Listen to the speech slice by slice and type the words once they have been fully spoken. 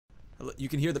You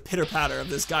can hear the pitter-patter of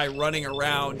this guy running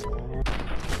around.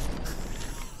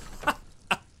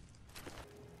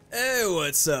 Hey,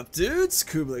 what's up, dudes?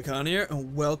 Kublai Khan here,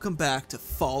 and welcome back to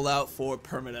Fallout 4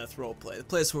 Permadeath Roleplay, the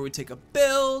place where we take a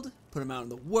build, put them out in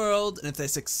the world, and if they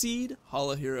succeed,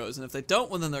 hollow heroes, and if they don't,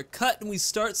 well then they're cut and we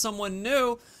start someone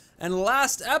new. And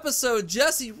last episode,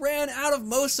 Jessie ran out of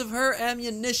most of her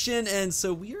ammunition, and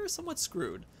so we are somewhat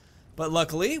screwed. But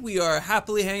luckily, we are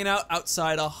happily hanging out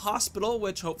outside a hospital,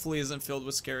 which hopefully isn't filled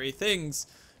with scary things,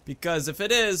 because if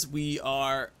it is, we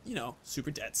are, you know,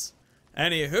 super deads.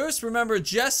 Anywho, remember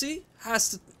Jessie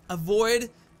has to avoid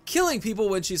killing people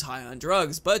when she's high on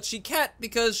drugs, but she can't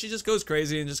because she just goes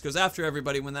crazy and just goes after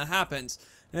everybody when that happens.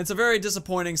 And it's a very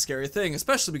disappointing, scary thing,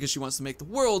 especially because she wants to make the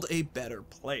world a better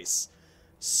place.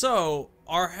 So,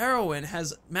 our heroine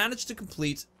has managed to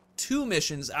complete 2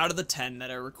 missions out of the 10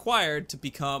 that are required to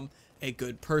become a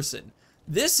good person.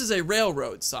 This is a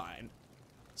railroad sign,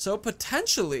 so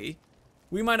potentially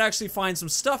we might actually find some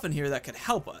stuff in here that could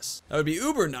help us. That would be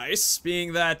uber nice,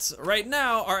 being that right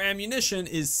now our ammunition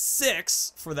is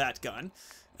 6 for that gun.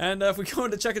 And if we go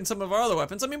into checking some of our other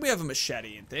weapons, I mean, we have a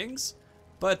machete and things,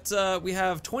 but we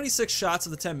have 26 shots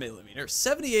of the 10mm,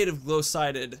 78 of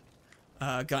glow-sighted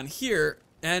gun here,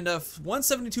 and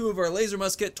 172 of our laser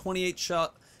musket, 28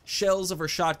 shells of our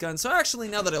shotgun. So actually,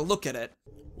 now that I look at it,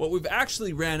 what we've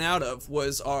actually ran out of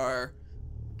was our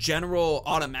general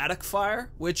automatic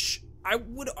fire, which I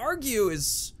would argue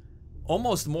is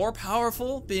almost more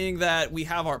powerful, being that we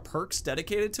have our perks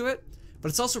dedicated to it, but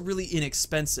it's also really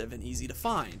inexpensive and easy to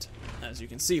find. As you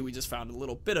can see, we just found a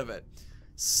little bit of it.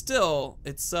 Still,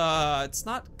 it's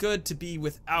not good to be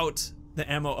without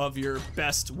the ammo of your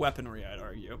best weaponry, I'd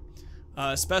argue.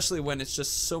 Especially when it's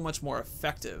just so much more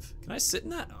effective. Can I sit in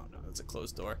that? Oh no, that's a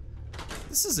closed door.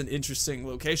 This is an interesting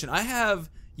location. I have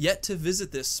yet to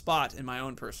visit this spot in my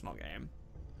own personal game.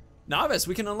 Novice,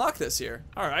 we can unlock this here.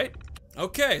 All right.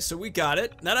 Okay, so we got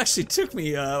it. That actually took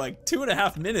me like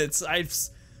 2.5 minutes.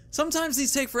 Sometimes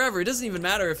these take forever. It doesn't even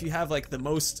matter if you have like the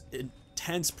most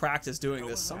intense practice doing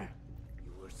this. You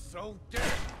were so dead.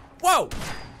 Whoa!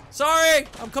 Sorry,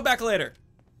 I'll come back later.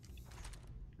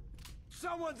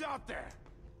 Someone's out there.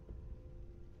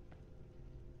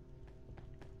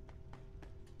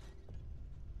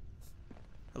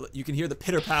 You can hear the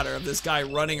pitter-patter of this guy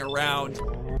running around.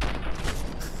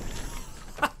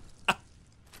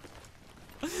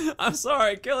 I'm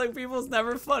sorry, killing people is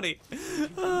never funny. Win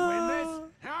this?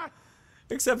 Huh?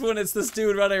 Except when it's this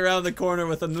dude running around the corner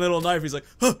with a little knife. He's like,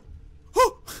 huh,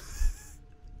 huh.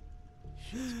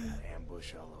 Shit's got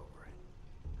ambush all over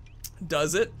it.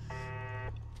 Does it?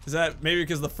 Is that maybe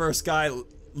because the first guy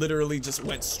literally just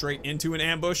went straight into an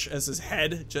ambush as his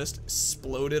head just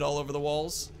exploded all over the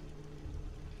walls?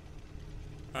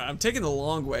 I'm taking the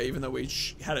long way, even though we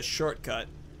had a shortcut.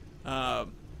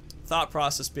 Thought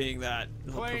process being that...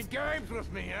 Playing games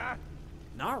with me, huh?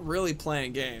 Not really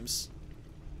playing games.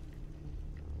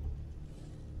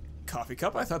 Coffee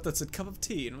cup? I thought that said cup of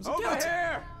tea. And it was like, Over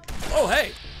here! Oh,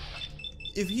 hey!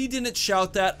 If he didn't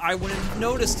shout that, I wouldn't have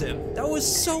noticed him. That was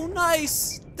so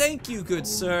nice! Thank you, good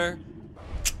sir.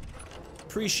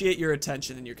 Appreciate your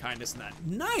attention and your kindness in that.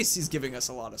 Nice! He's giving us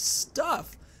a lot of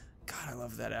stuff. God, I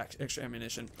love that extra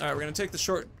ammunition. Alright, we're gonna take the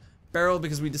short barrel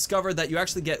because we discovered that you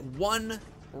actually get 1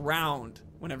 round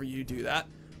whenever you do that,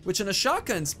 which in a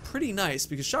shotgun's pretty nice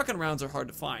because shotgun rounds are hard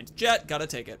to find. Jet, gotta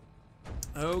take it.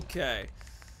 Okay.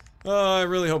 I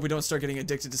really hope we don't start getting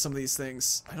addicted to some of these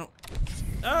things. I don't...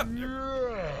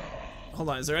 Hold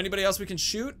on, is there anybody else we can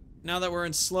shoot now that we're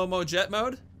in slow-mo jet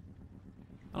mode?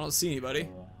 I don't see anybody.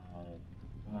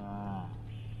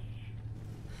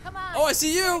 Come on. Oh, I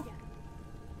see you!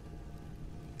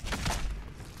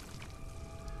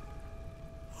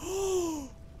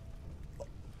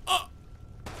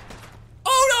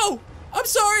 Oh no! I'm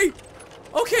sorry!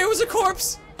 Okay, it was a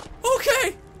corpse!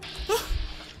 Okay!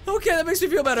 Okay, that makes me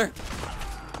feel better.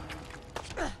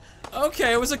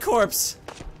 Okay, it was a corpse.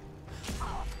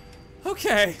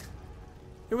 Okay.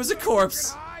 It was a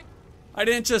corpse. I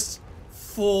didn't just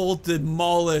full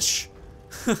demolish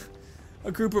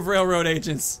a group of railroad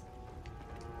agents.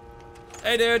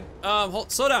 Hey dude,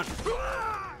 slow down.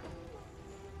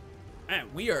 Man,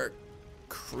 we are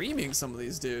creaming some of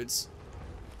these dudes.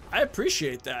 I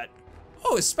appreciate that.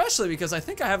 Oh, especially because I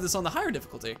think I have this on the higher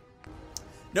difficulty.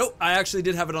 Nope, I actually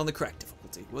did have it on the correct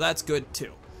difficulty. Well, that's good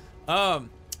too. Yeah,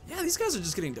 these guys are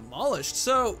just getting demolished.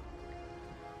 So,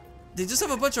 they just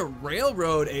have a bunch of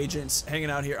railroad agents hanging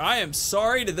out here. I am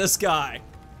sorry to this guy.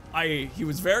 He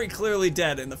was very clearly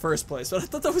dead in the first place, but I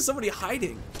thought that was somebody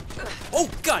hiding. Oh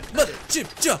God, mother, chip,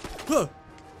 jump, huh.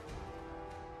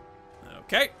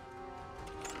 Okay.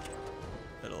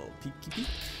 Little little peeky peek.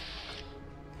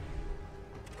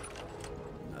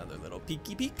 Another little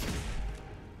peeky peek.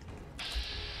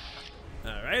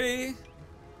 Alrighty.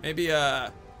 Maybe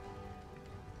a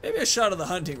shot of the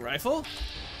hunting rifle.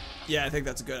 Yeah, I think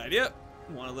that's a good idea.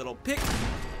 Want a little pick.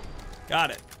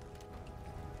 Got it.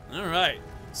 Alright.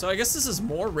 So I guess this is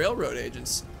more railroad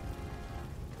agents.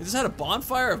 They just had a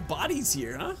bonfire of bodies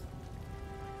here, huh?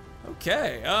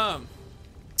 Okay, hold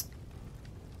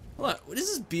on. Does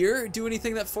this beer do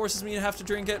anything that forces me to have to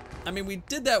drink it? I mean, we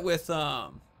did that with,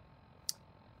 no,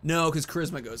 because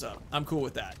charisma goes up. I'm cool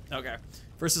with that. Okay.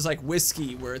 Versus like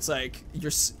whiskey, where it's like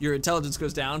your intelligence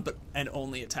goes down, and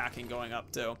only attacking going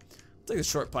up too. I'll take a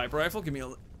short pipe rifle. Give me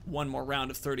one more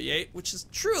round of 38, which is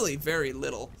truly very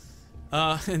little,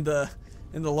 in the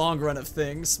long run of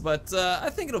things. But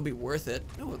I think it'll be worth it.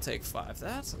 We'll take 5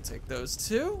 that. I'll take those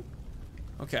 2.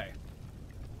 Okay.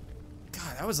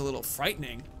 God, that was a little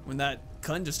frightening when that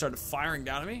gun just started firing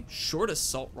down at me. Short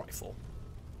assault rifle.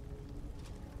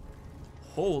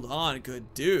 Hold on,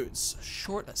 good dudes. A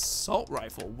short assault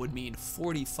rifle would mean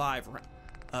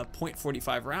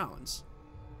 0.45 rounds.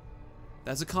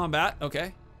 That's a combat,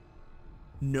 okay.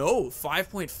 No,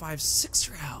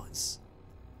 5.56 rounds.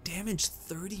 Damage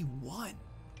 31.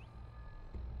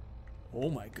 Oh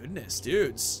my goodness,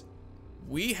 dudes.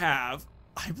 We have,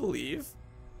 I believe,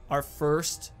 our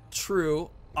first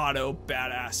true auto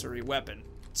badassery weapon.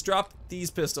 Let's drop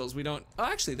these pistols. We don't, oh,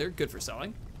 actually, they're good for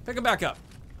selling. Pick them back up.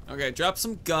 Okay, drop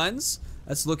some guns.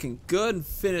 That's looking good and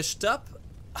finished up.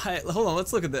 Hold on,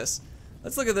 let's look at this.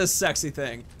 Let's look at this sexy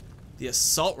thing. The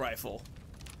assault rifle.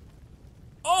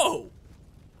 Oh!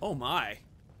 Oh my.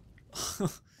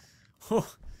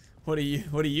 What are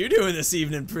you doing this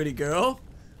evening, pretty girl?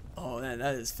 Oh man,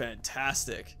 that is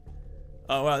fantastic.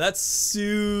 Oh wow, that's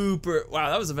super, wow,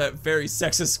 that was a very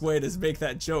sexist way to make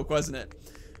that joke, wasn't it?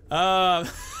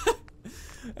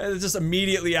 And just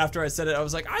immediately after I said it, I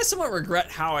was like, I somewhat regret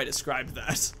how I described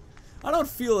that. I don't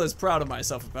feel as proud of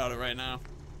myself about it right now.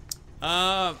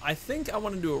 I think I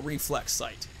want to do a reflex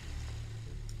sight.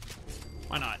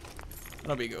 Why not?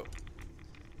 That'll be good.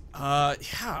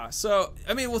 Yeah, so,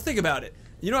 I mean, we'll think about it.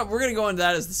 You know what, we're gonna go into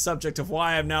that as the subject of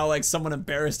why I'm now like somewhat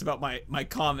embarrassed about my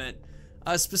comment.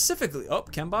 Specifically, oh,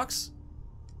 chem box.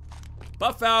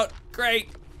 Buff out, great.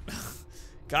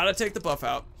 Gotta take the buff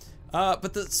out.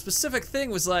 But the specific thing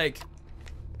was like,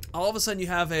 all of a sudden you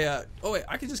have a, oh wait,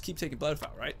 I can just keep taking blood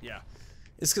out, right? Yeah.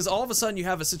 It's because all of a sudden you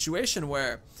have a situation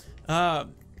where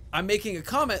I'm making a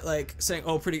comment like saying,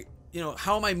 oh, pretty, you know,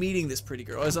 how am I meeting this pretty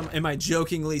girl? Am I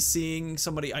jokingly seeing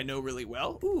somebody I know really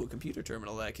well? Ooh, a computer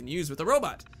terminal that I can use with a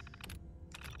robot.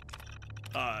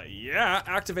 Yeah,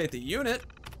 activate the unit.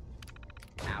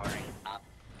 Powering up,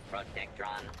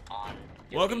 Protectron on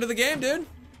duty. Welcome to the game, dude.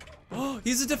 Oh,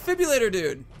 he's a defibrillator,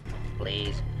 dude.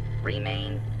 Please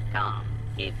remain calm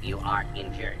if you are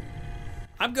injured.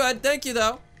 I'm good, thank you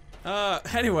though.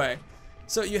 Anyway,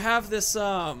 so you have this, you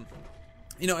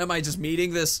know, am I just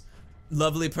meeting this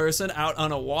lovely person out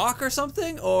on a walk or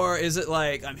something? Or is it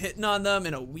like I'm hitting on them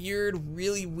in a weird,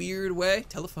 really weird way?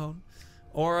 Telephone.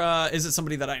 Or is it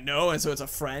somebody that I know and so it's a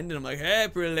friend and I'm like, hey,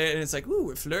 pretty late, and it's like, ooh,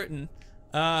 we're flirting.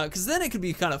 Cause then it could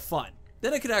be kind of fun.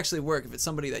 Then it could actually work if it's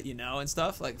somebody that you know and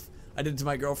stuff. Like if I did it to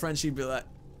my girlfriend, she'd be like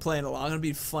playing along. It'd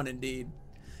be fun indeed.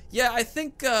 Yeah, I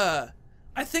think the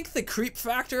creep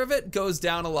factor of it goes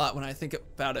down a lot when I think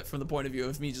about it from the point of view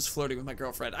of me just flirting with my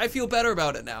girlfriend. I feel better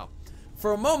about it now.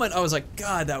 For a moment, I was like,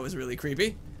 God, that was really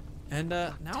creepy. And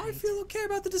now I feel okay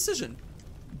about the decision.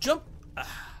 Jump.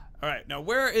 All right, now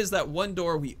where is that one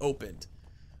door we opened?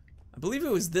 I believe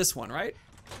it was this one, right?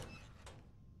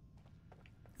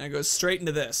 And it goes straight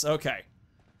into this. Okay.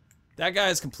 That guy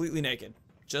is completely naked.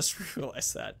 Just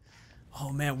realized that.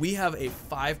 Oh man, we have a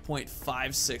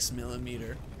 5.56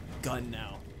 millimeter gun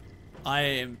now. I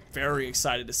am very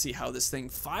excited to see how this thing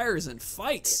fires and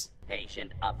fights.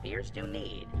 Patient appears to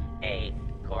need a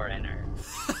coroner.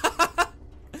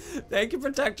 Thank you,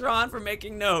 Protectron, for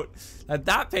making note that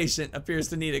that patient appears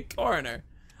to need a coroner.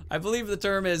 I believe the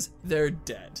term is they're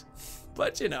dead.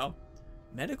 But you know,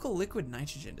 medical liquid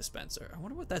nitrogen dispenser. I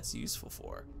wonder what that's useful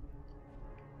for.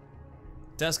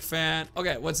 Desk fan.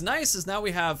 Okay, what's nice is now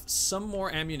we have some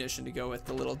more ammunition to go with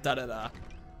the little da-da-da.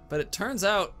 But it turns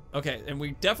out, okay, and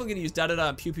we're definitely gonna use da-da-da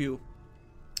and pew-pew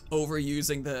over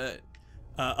using the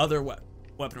other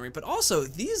weaponry. But also,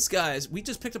 these guys, we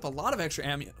just picked up a lot of extra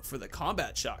ammo for the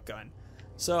combat shotgun.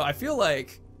 So I feel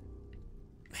like,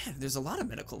 man, there's a lot of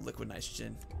medical liquid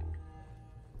nitrogen.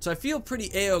 So I feel pretty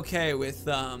a-okay with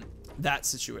that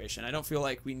situation. I don't feel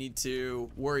like we need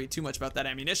to worry too much about that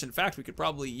ammunition. In fact, we could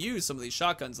probably use some of these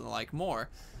shotguns and the like more.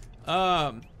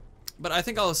 But I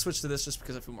think I'll switch to this just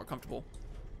because I feel more comfortable.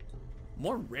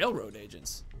 More railroad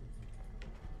agents.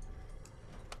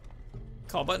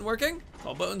 Call button working?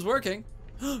 Call button's working.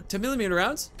 10mm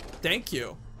rounds? Thank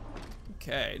you.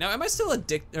 Okay, now am I still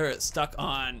stuck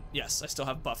on, yes, I still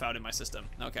have buff out in my system.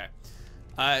 Okay.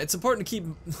 It's important to keep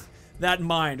that in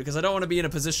mind because I don't want to be in a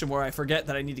position where I forget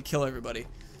that I need to kill everybody.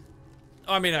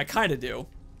 I mean, I kind of do.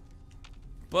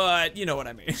 But you know what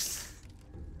I mean.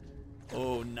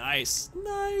 Oh, nice.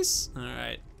 Nice. All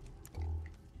right.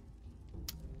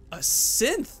 A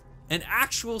synth. An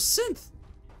actual synth.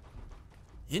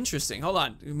 Interesting. Hold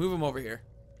on. Move him over here.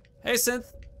 Hey,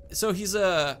 synth. So he's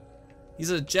a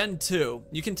Gen 2.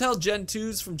 You can tell Gen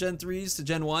 2s from Gen 3s to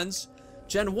Gen 1s.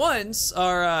 Gen 1s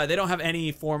are, they don't have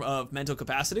any form of mental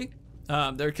capacity.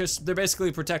 They're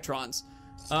basically protectrons.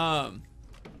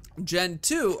 Gen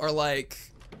 2 are like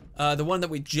the one that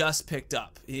we just picked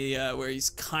up, where he's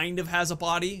kind of has a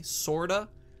body, sorta.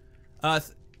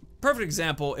 Perfect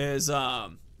example is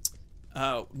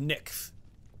Nick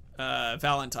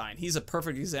Valentine. He's a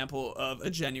perfect example of a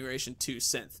Generation 2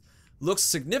 synth. Looks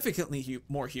significantly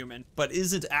more human, but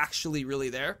isn't actually really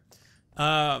there.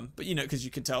 But you know, because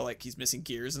you can tell like he's missing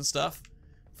gears and stuff.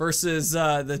 Versus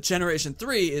the Generation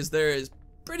 3 is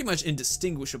pretty much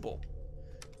indistinguishable.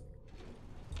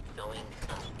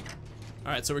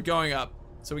 All right, so we're going up.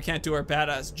 So we can't do our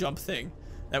badass jump thing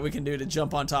that we can do to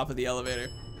jump on top of the elevator.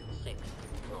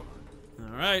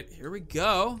 All right, here we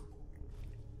go.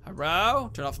 Hello,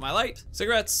 turn off my light.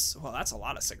 Cigarettes. Well, that's a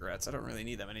lot of cigarettes. I don't really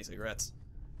need that many cigarettes.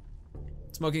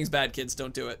 Smoking's bad, kids.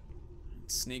 Don't do it.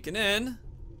 Sneaking in.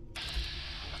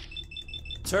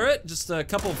 Turret, just a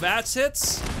couple VATS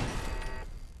hits.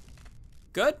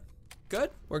 Good, good,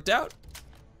 worked out.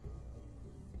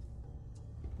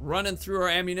 Running through our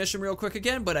ammunition real quick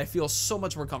again, but I feel so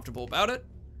much more comfortable about it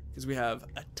because we have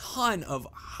a ton of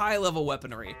high-level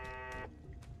weaponry.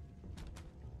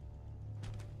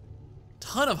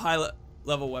 Ton of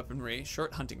high-level weaponry,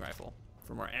 short hunting rifle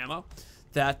for more ammo,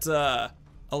 that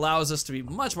allows us to be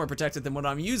much more protected than what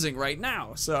I'm using right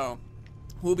now, so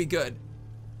we'll be good.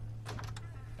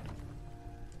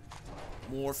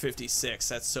 More 56,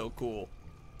 that's so cool.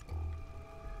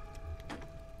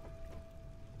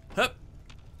 Hup.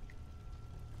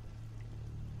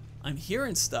 I'm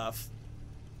hearing stuff,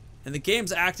 and the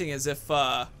game's acting as if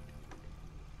I'm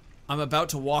about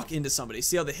to walk into somebody.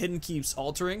 See how the hidden keeps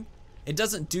altering? It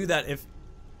doesn't do that if...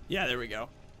 Yeah, there we go.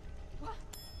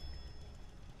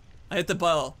 I hit the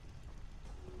bell.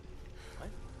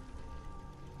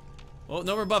 Well,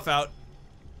 no more buff out.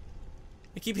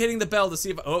 I keep hitting the bell to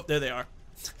see if... Oh, there they are.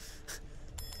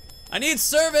 I need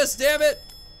service, damn it!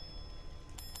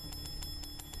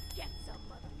 Get some,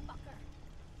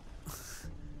 motherfucker.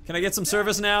 Can I get some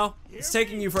service now? It's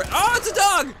taking you for... Oh, it's a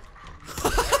dog!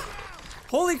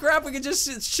 Holy crap, we can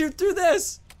just shoot through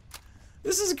this!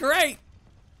 This is great!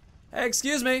 Hey,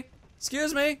 excuse me.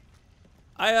 Excuse me.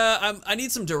 I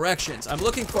need some directions. I'm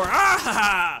looking for...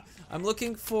 Ah! I'm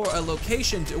looking for a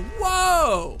location to...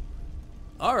 Whoa!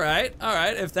 Alright,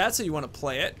 alright. If that's how you want to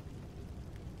play it.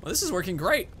 Well, this is working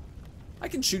great. I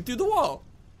can shoot through the wall.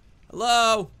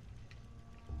 Hello?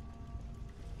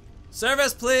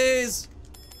 Service, please!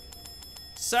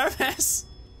 Service!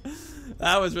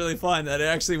 That was really fun. That it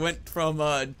actually went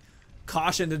from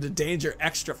caution into danger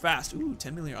extra fast. Ooh,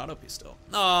 10mm auto pistol.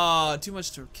 Aw, too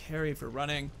much to carry for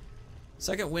running.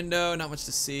 Second window, not much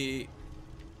to see.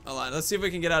 Hold on, let's see if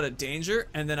we can get out of danger,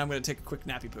 and then I'm gonna take a quick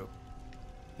nappy poo.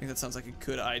 I think that sounds like a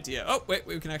good idea. Oh, wait,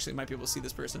 we can actually might be able to see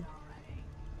this person.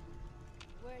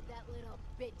 Where'd that little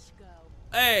bitch go?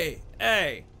 Hey,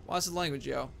 hey, what's the language,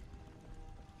 yo?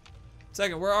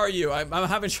 Second, where are you? I'm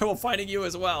having trouble finding you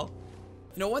as well.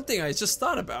 You know, one thing I just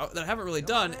thought about that I haven't really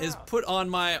done is put on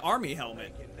my army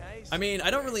helmet. I mean,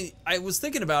 I was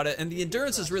thinking about it, and the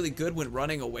endurance is really good when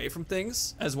running away from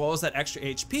things, as well as that extra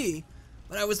HP,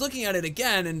 but I was looking at it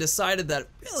again and decided that,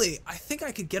 really, I think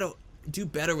I could do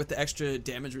better with the extra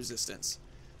damage resistance.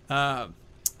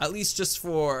 At least just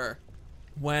for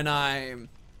when I'm,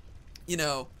 you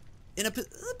know,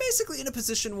 basically in a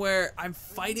position where I'm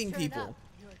fighting people.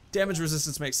 Damage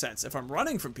resistance makes sense. If I'm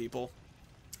running from people,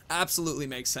 absolutely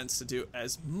makes sense to do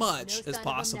as much as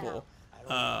possible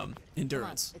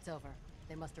endurance. It's over.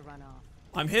 They must have run off.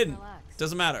 I'm hidden. Relax.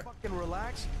 Doesn't matter. Fucking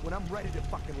relax when I'm ready to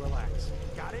fucking relax.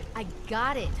 Got it? I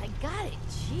got it. I got it.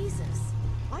 Jesus.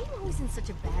 Why are you always in such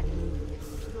a bad mood?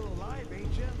 You're still alive,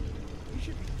 ain't you? You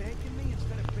should be thanking me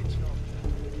instead of bitching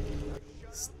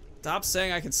off. Stop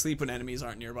saying I can sleep when enemies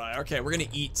aren't nearby. Okay, we're gonna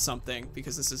eat something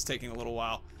because this is taking a little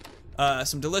while.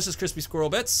 Some delicious crispy squirrel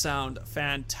bits sound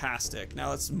fantastic. Now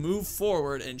let's move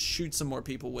forward and shoot some more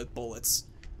people with bullets.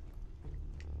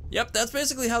 Yep, that's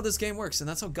basically how this game works, and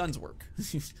that's how guns work.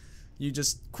 You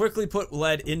just quickly put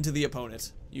lead into the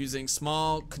opponent using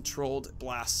small controlled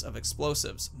blasts of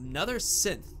explosives. Another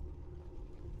synth.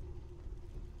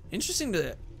 Interesting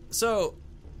to... So,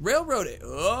 railroad it.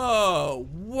 Oh,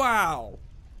 wow.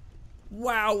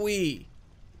 Wowee.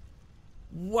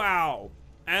 Wow.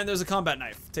 And there's a combat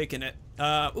knife. Taking it.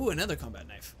 Ooh, another combat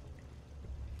knife.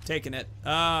 Taking it.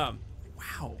 Wow.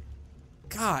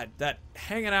 God, that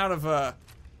hanging out of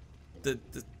the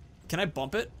can I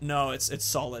bump it? No, it's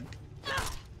solid.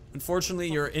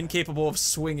 Unfortunately, you're incapable of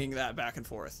swinging that back and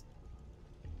forth.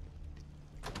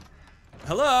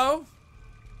 Hello?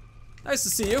 Nice to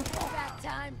see you. That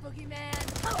time,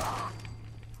 boogeyman.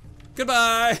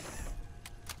 Goodbye.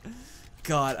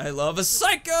 God, I love a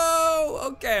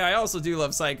psycho! Okay, I also do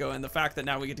love psycho and the fact that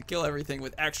now we get to kill everything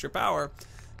with extra power.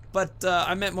 But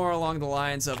I meant more along the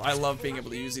lines of I love being able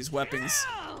to use these weapons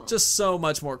just so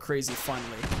much more crazy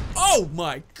funly. Oh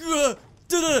my god!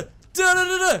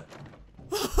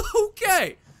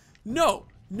 Okay! No.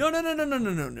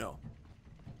 No.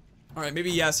 Alright, maybe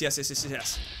yes.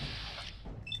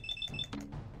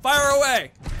 Fire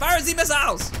away! Fire the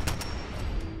missiles!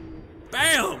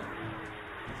 Bam!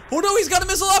 Oh no, he's got a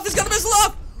missile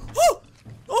off! Oh!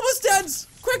 Almost dead!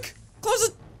 Quick! Close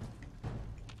it!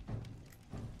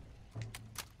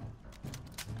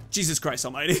 Jesus Christ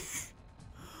almighty.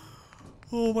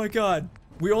 Oh my god.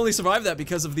 We only survived that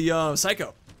because of the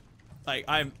psycho. Like,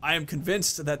 I am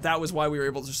convinced that that was why we were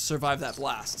able to survive that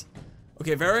blast.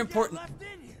 Okay, very important.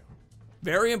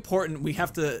 Very important, we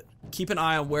have to keep an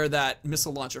eye on where that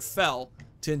missile launcher fell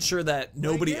to ensure that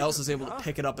nobody else is able to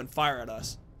pick it up and fire at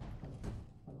us.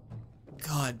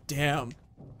 God damn.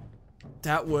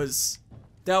 That was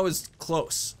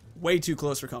close. Way too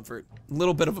close for comfort. A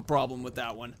little bit of a problem with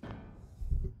that one.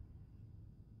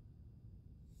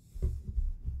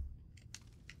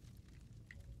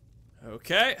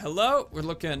 Okay, hello. We're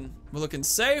looking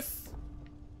safe.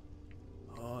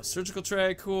 Oh, surgical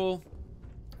tray, cool.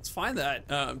 Let's find that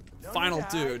final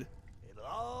dude. It'll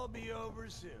all be over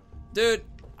soon. Dude,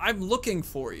 I'm looking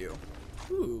for you.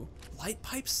 Ooh, light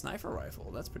pipe sniper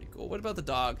rifle. That's pretty cool. What about the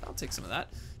dog? I'll take some of that.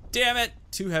 Damn it,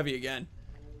 too heavy again.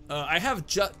 I have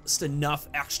just enough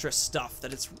extra stuff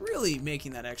that it's really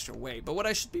making that extra weight. But what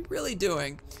I should be really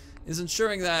doing is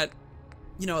ensuring that,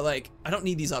 you know, like, I don't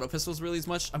need these auto pistols really as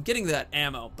much. I'm getting that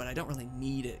ammo, but I don't really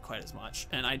need it quite as much.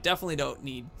 And I definitely don't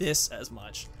need this as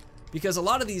much. Because a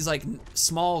lot of these, like,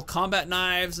 small combat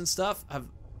knives and stuff have...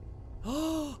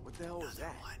 Oh, What the hell was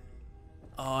that? one.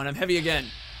 Oh, and I'm heavy again.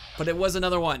 But it was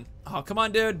another one. Oh, come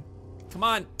on, dude. Come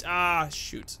on. Ah,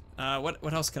 shoot.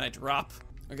 What else can I drop?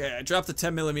 Okay, I dropped the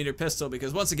 10mm pistol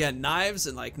because, once again, knives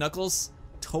and, like, knuckles,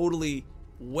 totally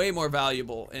way more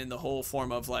valuable in the whole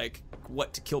form of, like,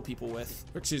 what to kill people with.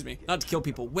 Or, excuse me, not to kill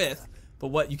people with, but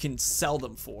what you can sell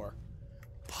them for.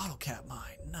 Bottle cap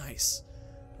mine. Nice.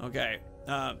 Okay.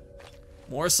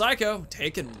 More psycho.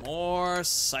 Taking more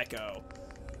psycho.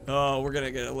 Oh, we're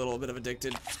gonna get a little bit of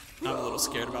addicted. I'm a little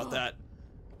scared about that.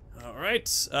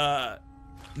 Alright.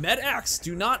 Med X.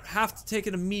 Do not have to take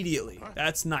it immediately.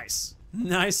 That's nice.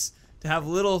 Nice to have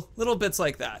little bits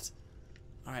like that.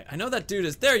 Alright, I know that dude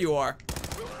is... There you are.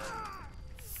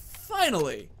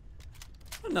 Finally.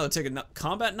 I don't know, take a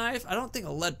combat knife. I don't think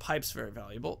a lead pipe's very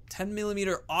valuable.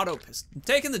 10mm auto pistol. I'm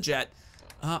taking the jet.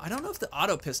 I don't know if the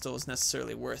auto pistol is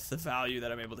necessarily worth the value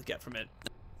that I'm able to get from it.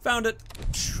 Found it.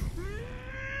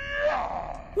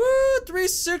 Woo,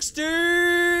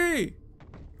 360!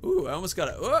 Ooh, I almost got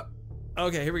it. Oh.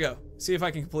 Okay, here we go. See if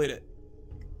I can complete it.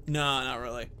 No, not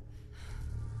really.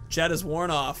 Jet is worn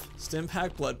off. Stim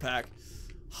pack, blood pack.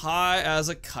 High as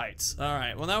a kite.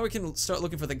 Alright, well now we can start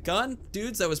looking for the gun.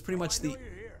 Dudes, that was pretty much the...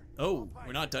 Oh,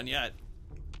 we're not done yet.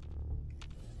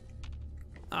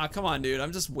 Ah, come on, dude.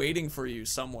 I'm just waiting for you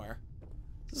somewhere.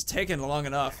 This is taking long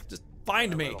enough. Just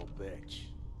find me.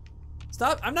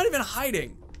 Stop. I'm not even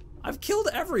hiding. I've killed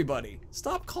everybody.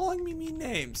 Stop calling me mean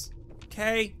names.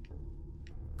 Okay?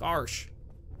 Gosh.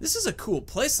 This is a cool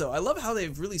place, though. I love how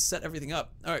they've really set everything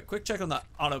up. All right, quick check on the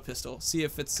auto pistol. See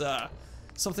if it's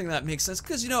something that makes sense.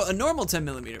 Because, you know, a normal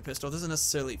 10mm pistol doesn't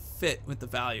necessarily fit with the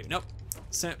value. Nope.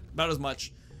 About as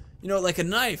much. You know, like a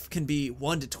knife can be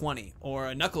 1 to 20, or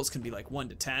a knuckles can be like 1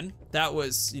 to 10. That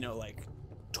was, you know, like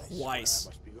twice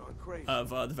of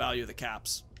the value of the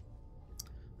caps.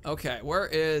 Okay, where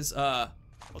is, we'll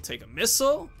take a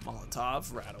missile,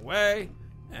 Molotov, right away,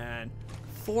 and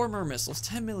 4 more missiles,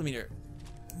 10mm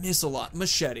missile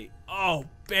machete. Oh,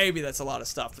 baby, that's a lot of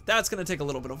stuff, but that's gonna take a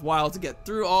little bit of while to get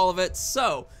through all of it,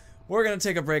 so we're gonna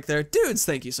take a break there. Dudes,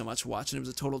 thank you so much for watching. It was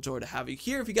a total joy to have you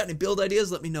here. If you got any build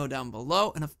ideas, let me know down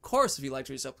below. And of course, if you liked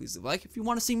what you saw, please leave a like. If you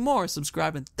want to see more,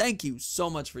 subscribe, and thank you so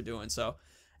much for doing so.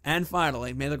 And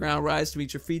finally, may the ground rise to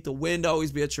meet your feet, the wind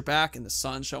always be at your back, and the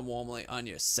sun shine warmly on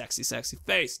your sexy, sexy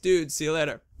face. Dude, see you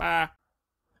later. Bye.